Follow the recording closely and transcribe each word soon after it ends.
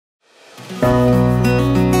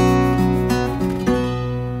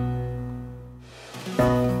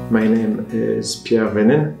My name is Pierre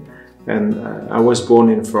Venin, and I was born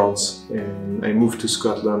in France and I moved to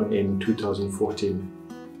Scotland in 2014.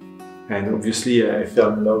 And obviously I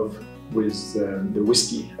fell in love with the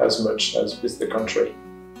whiskey as much as with the country.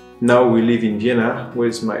 Now we live in Vienna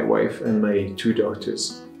with my wife and my 2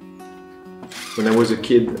 daughters. When I was a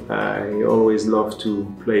kid, I always loved to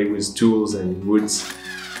play with tools and woods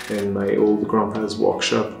in my old grandpa's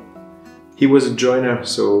workshop. He was a joiner,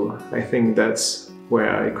 so I think that's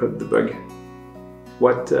where I caught the bug.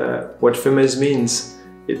 What FaitMaiz means?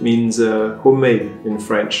 It means homemade in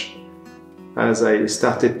French. As I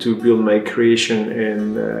started to build my creation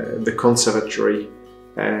in the conservatory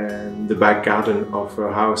and the back garden of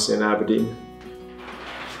a house in Aberdeen.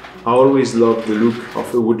 I always loved the look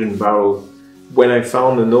of a wooden barrel. When I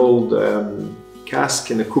found an old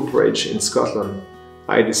cask in a cooperage in Scotland,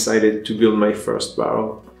 I decided to build my first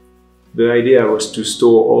barrel. The idea was to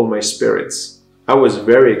store all my spirits. I was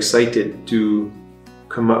very excited to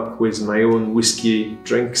come up with my own whiskey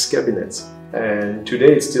drinks cabinet, and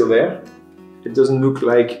today it's still there. It doesn't look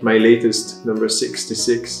like my latest number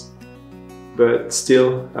 66, but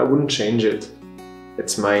still I wouldn't change it.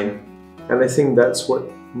 It's mine, and I think that's what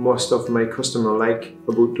most of my customers like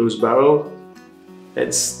about those barrels.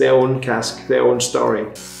 It's their own cask, their own story.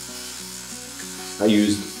 I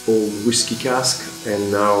used old whiskey cask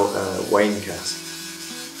and now wine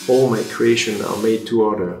cask. All my creations are made to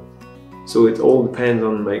order, so it all depends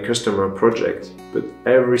on my customer project, but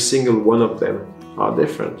every single one of them are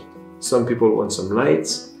different. Some people want some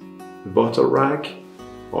lights, a bottle rack,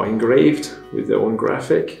 or engraved with their own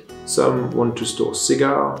graphic. Some want to store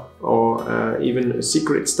cigar or even a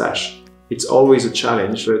secret stash. It's always a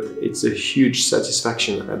challenge, but it's a huge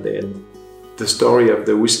satisfaction at the end. The story of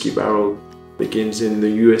the whiskey barrel begins in the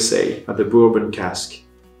USA at the bourbon cask,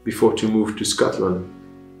 before to move to Scotland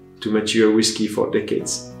to mature whiskey for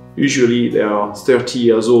decades. Usually they are 30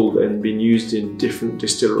 years old and been used in different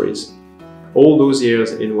distilleries. All those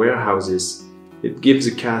years in warehouses, it gives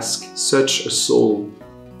a cask such a soul.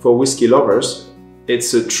 For whiskey lovers,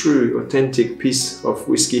 it's a true, authentic piece of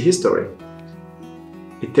whiskey history.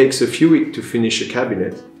 It takes a few weeks to finish a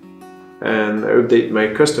cabinet, and I update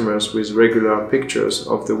my customers with regular pictures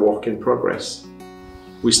of the work in progress.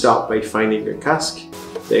 We start by finding a cask,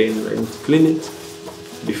 then clean it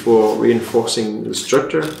before reinforcing the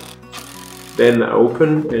structure. Then I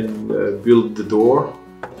open and build the door,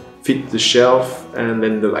 fit the shelf, and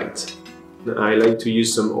then the light. I like to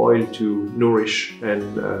use some oil to nourish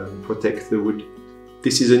and protect the wood.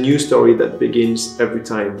 This is a new story that begins every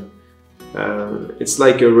time. It's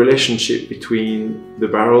like a relationship between the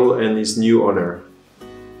barrel and its new owner.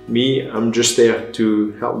 Me, I'm just there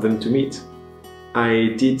to help them to meet.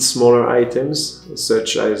 I did smaller items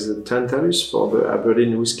such as the Tantalus for the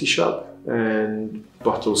Aberdeen whiskey shop and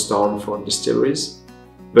bottle stone for distilleries,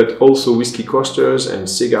 but also whiskey coasters and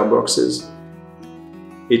cigar boxes.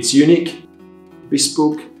 It's unique,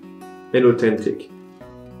 bespoke and authentic.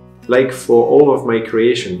 Like for all of my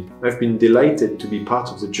creation, I've been delighted to be part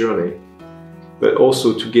of the journey, but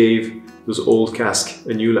also to give those old casks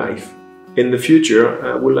a new life. In the future,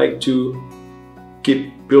 I would like to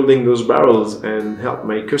keep building those barrels and help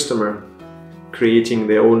my customer creating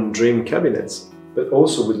their own dream cabinets, but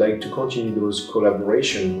also would like to continue those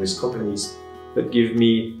collaborations with companies that give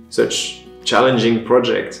me such challenging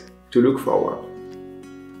projects to look forward.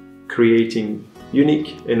 Creating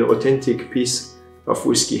unique and authentic piece of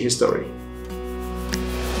whiskey history.